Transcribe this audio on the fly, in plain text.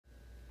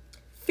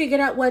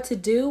figured out what to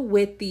do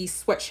with the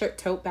Sweatshirt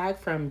Tote Bag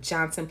from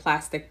Johnson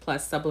Plastic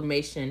Plus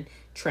Sublimation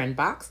Trend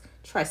Box.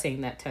 Try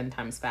saying that 10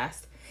 times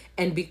fast.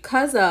 And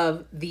because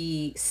of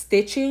the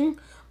stitching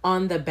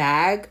on the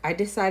bag, I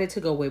decided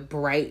to go with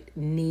bright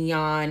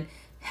neon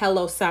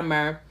Hello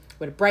Summer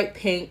with a bright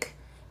pink,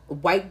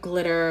 white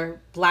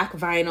glitter, black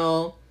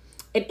vinyl,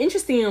 and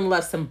interestingly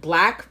enough, some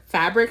black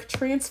fabric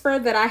transfer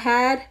that I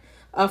had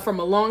from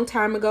a long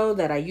time ago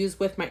that I used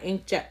with my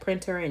inkjet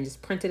printer and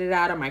just printed it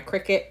out on my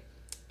Cricut.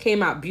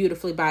 Came out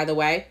beautifully, by the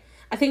way.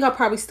 I think I'll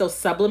probably still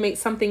sublimate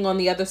something on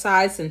the other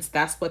side since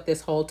that's what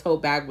this whole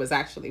tote bag was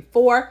actually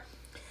for.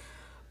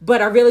 But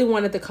I really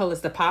wanted the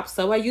colors to pop,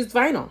 so I used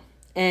vinyl.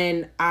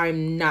 And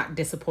I'm not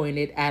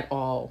disappointed at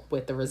all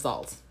with the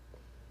results.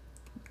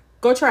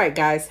 Go try it,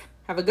 guys.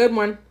 Have a good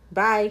one.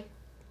 Bye.